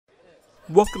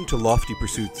Welcome to Lofty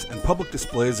Pursuits and Public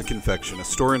Displays of Confection, a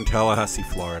store in Tallahassee,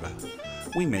 Florida.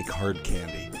 We make hard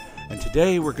candy, and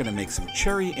today we're going to make some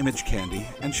cherry image candy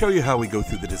and show you how we go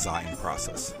through the design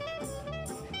process.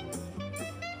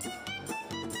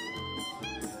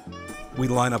 We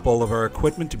line up all of our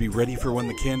equipment to be ready for when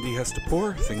the candy has to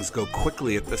pour. Things go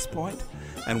quickly at this point,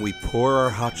 and we pour our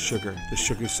hot sugar. The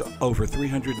sugar's over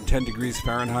 310 degrees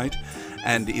Fahrenheit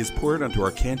and is poured onto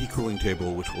our candy cooling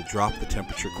table, which will drop the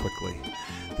temperature quickly.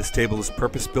 This table is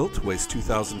purpose-built, weighs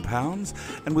 2,000 pounds,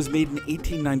 and was made in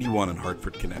 1891 in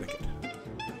Hartford, Connecticut.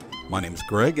 My name's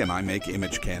Greg, and I make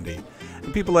image candy.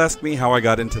 And people ask me how I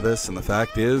got into this, and the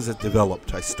fact is it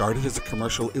developed. I started as a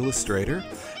commercial illustrator,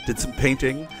 did some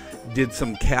painting, did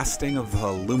some casting of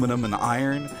aluminum and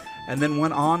iron, and then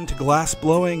went on to glass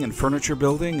blowing and furniture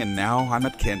building, and now I'm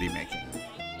at candy making.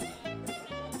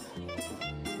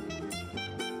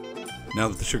 Now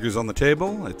that the sugar's on the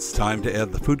table, it's time to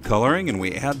add the food coloring, and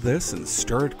we add this and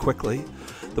stir it quickly.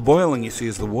 The boiling you see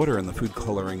is the water and the food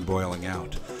coloring boiling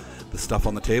out. The stuff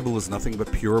on the table is nothing but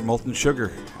pure molten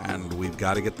sugar, and we've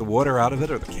got to get the water out of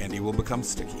it or the candy will become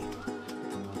sticky.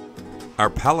 Our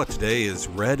palette today is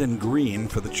red and green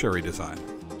for the cherry design.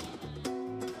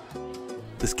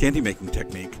 This candy making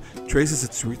technique traces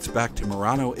its roots back to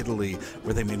Murano, Italy,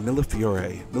 where they made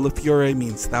millefiori. Millefiori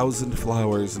means 1,000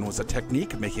 flowers and was a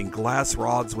technique of making glass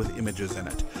rods with images in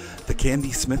it. The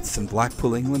candy smiths in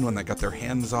Blackpool, England, when they got their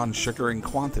hands on sugar in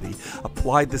quantity,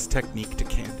 applied this technique to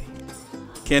candy.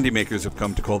 Candy makers have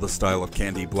come to call this style of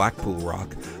candy Blackpool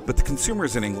rock, but the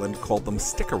consumers in England called them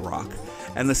sticker rock,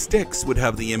 and the sticks would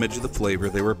have the image of the flavor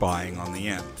they were buying on the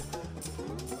end.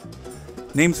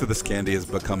 Names for this candy has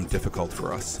become difficult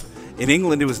for us. In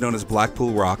England it was known as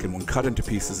Blackpool rock, and when cut into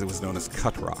pieces it was known as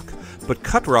cut rock. But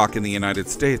cut rock in the United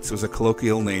States was a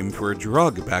colloquial name for a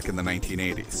drug back in the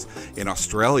 1980s. In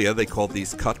Australia they called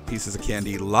these cut pieces of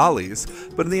candy lollies,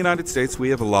 but in the United States we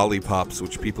have lollipops,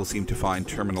 which people seem to find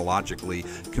terminologically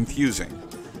confusing.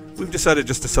 We've decided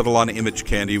just to settle on image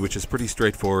candy, which is pretty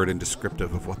straightforward and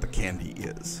descriptive of what the candy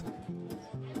is.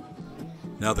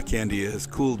 Now the candy is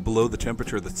cooled below the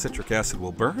temperature that citric acid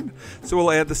will burn, so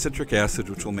we'll add the citric acid,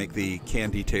 which will make the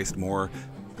candy taste more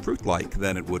fruit-like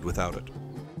than it would without it.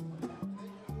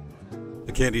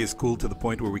 The candy is cooled to the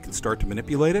point where we can start to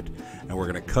manipulate it, and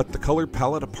we're going to cut the color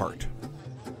palette apart.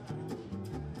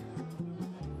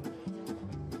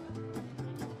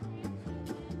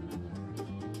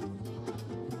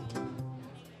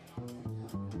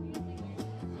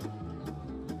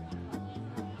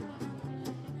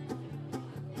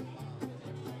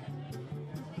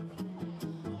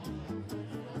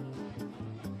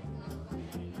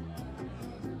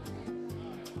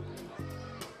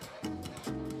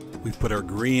 We've put our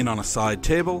green on a side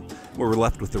table, where we're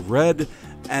left with the red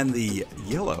and the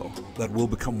yellow that will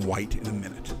become white in a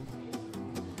minute.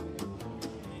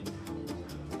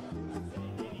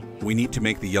 We need to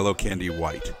make the yellow candy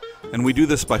white, and we do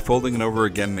this by folding it over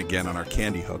again and again on our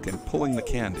candy hook and pulling the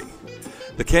candy.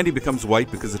 The candy becomes white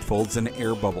because it folds in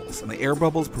air bubbles, and the air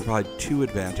bubbles provide two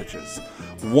advantages.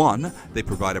 One, they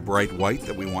provide a bright white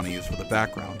that we want to use for the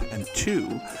background, and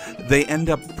two, they end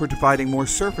up providing more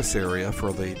surface area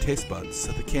for the taste buds,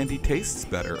 so the candy tastes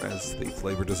better as the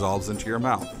flavor dissolves into your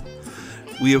mouth.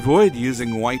 We avoid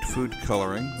using white food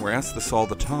coloring. We're asked this all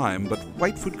the time, but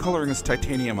white food coloring is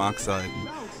titanium oxide, and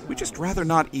we just rather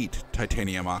not eat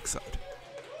titanium oxide.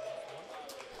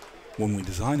 When we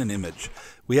design an image,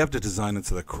 we have to design it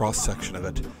so the cross-section of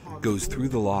it goes through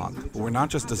the log. But we're not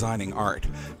just designing art,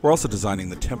 we're also designing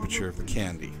the temperature of the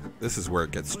candy. This is where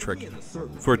it gets tricky.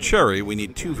 For a cherry, we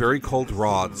need two very cold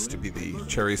rods to be the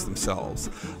cherries themselves,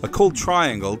 a cold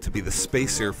triangle to be the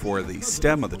spacer for the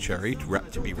stem of the cherry,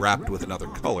 to be wrapped with another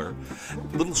color,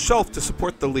 a little shelf to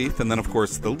support the leaf, and then of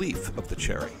course the leaf of the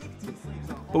cherry.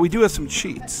 But we do have some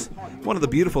cheats. One of the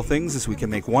beautiful things is we can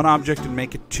make one object and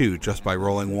make it two just by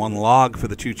rolling one log for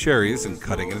the two cherries and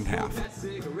cutting it in half.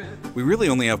 We really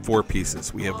only have four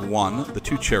pieces. We have the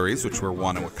two cherries, which were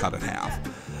one and were cut in half,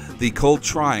 the cold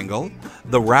triangle,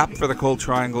 the wrap for the cold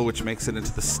triangle, which makes it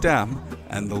into the stem,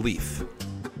 and the leaf.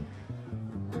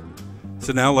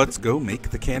 So now let's go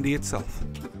make the candy itself.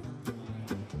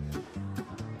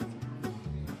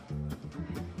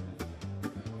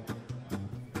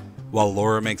 While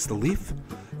Laura makes the leaf,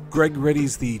 Greg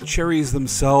readies the cherries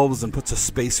themselves and puts a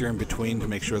spacer in between to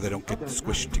make sure they don't get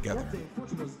squished together.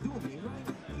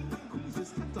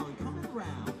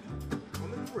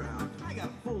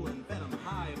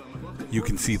 You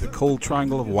can see the cold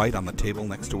triangle of white on the table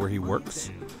next to where he works,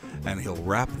 and he'll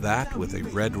wrap that with a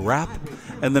red wrap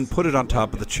and then put it on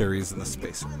top of the cherries in the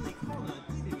spacer.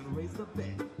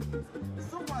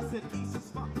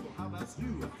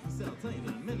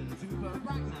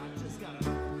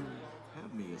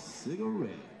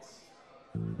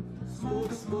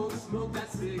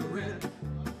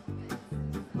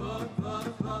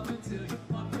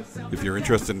 If you're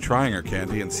interested in trying our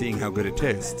candy and seeing how good it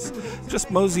tastes,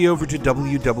 just mosey over to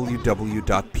www.pd.net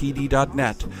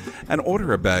and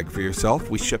order a bag for yourself.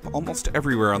 We ship almost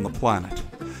everywhere on the planet.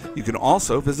 You can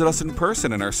also visit us in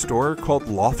person in our store called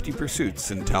Lofty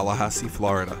Pursuits in Tallahassee,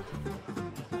 Florida.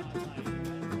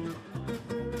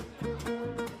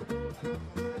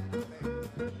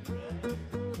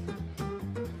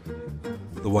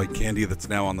 The white candy that's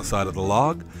now on the side of the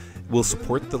log will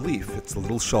support the leaf. It's the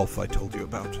little shelf I told you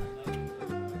about.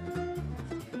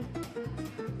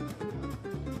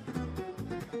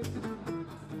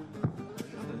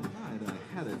 I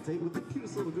had a date with the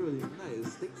cutest little girl in the United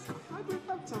States. I grew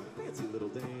up some fancy little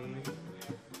dame.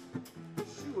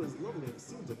 She was lovely and it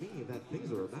seemed to me that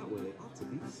things are about where they ought to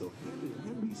be, so hand in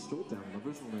hand we strolled down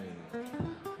Lover's Lane.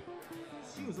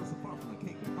 She was also far from the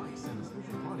cake and bikes, and the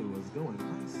social party was going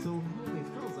nice, so how many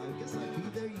fellas, I guess I'd be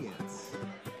there yet.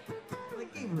 I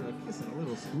gave her a kiss and a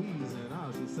little squeeze,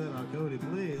 and she said, "I'll go to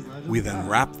please." We then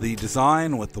wrap the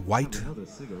design with the white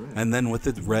and then with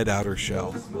the red outer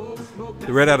shell.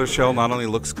 The red outer shell not only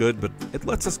looks good, but it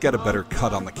lets us get a better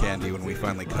cut on the candy when we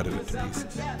finally cut it into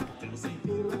pieces.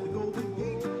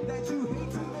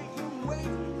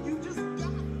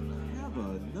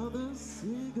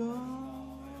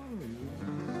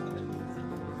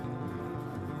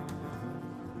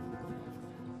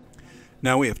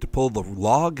 Now we have to pull the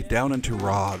log down into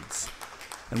rods,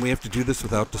 and we have to do this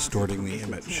without distorting the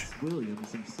image.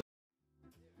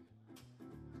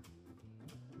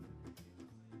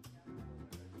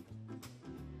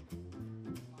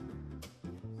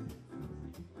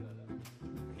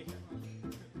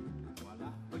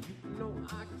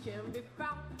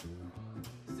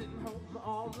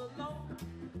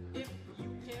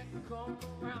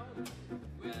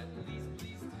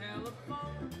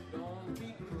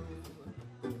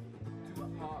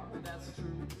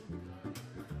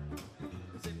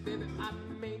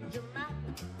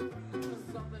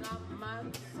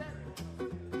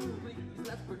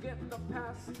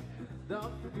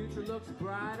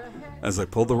 As I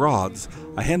pull the rods,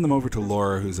 I hand them over to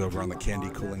Laura, who's over on the candy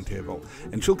cooling table,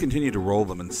 and she'll continue to roll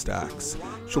them in stacks.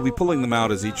 She'll be pulling them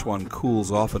out as each one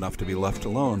cools off enough to be left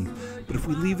alone, but if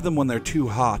we leave them when they're too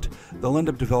hot, they'll end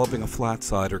up developing a flat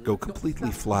side or go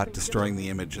completely flat, destroying the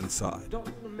image inside.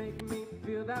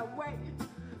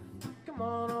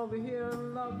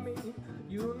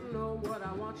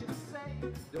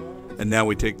 And now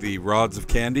we take the rods of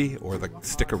candy, or the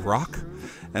stick of rock,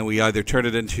 and we either turn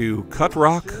it into cut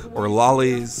rock, or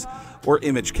lollies, or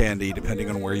image candy, depending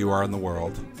on where you are in the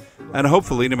world. And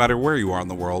hopefully, no matter where you are in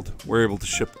the world, we're able to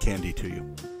ship candy to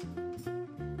you.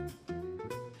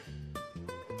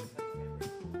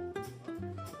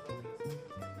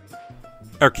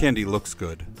 Our candy looks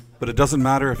good, but it doesn't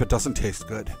matter if it doesn't taste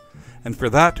good. And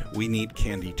for that, we need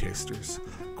candy tasters.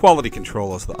 Quality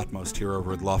control is the utmost here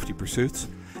over at Lofty Pursuits,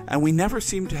 and we never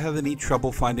seem to have any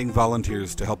trouble finding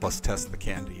volunteers to help us test the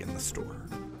candy in the store.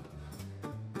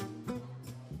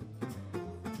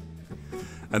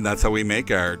 And that's how we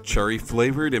make our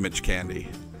cherry-flavored image candy.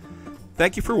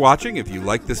 Thank you for watching. If you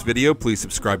like this video, please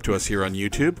subscribe to us here on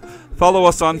YouTube, follow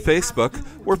us on Facebook,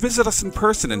 or visit us in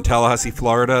person in Tallahassee,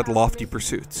 Florida at Lofty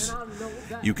Pursuits.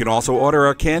 You can also order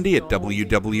our candy at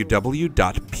www.pd.net.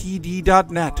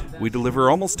 We deliver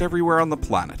almost everywhere on the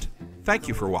planet. Thank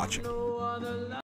you for watching.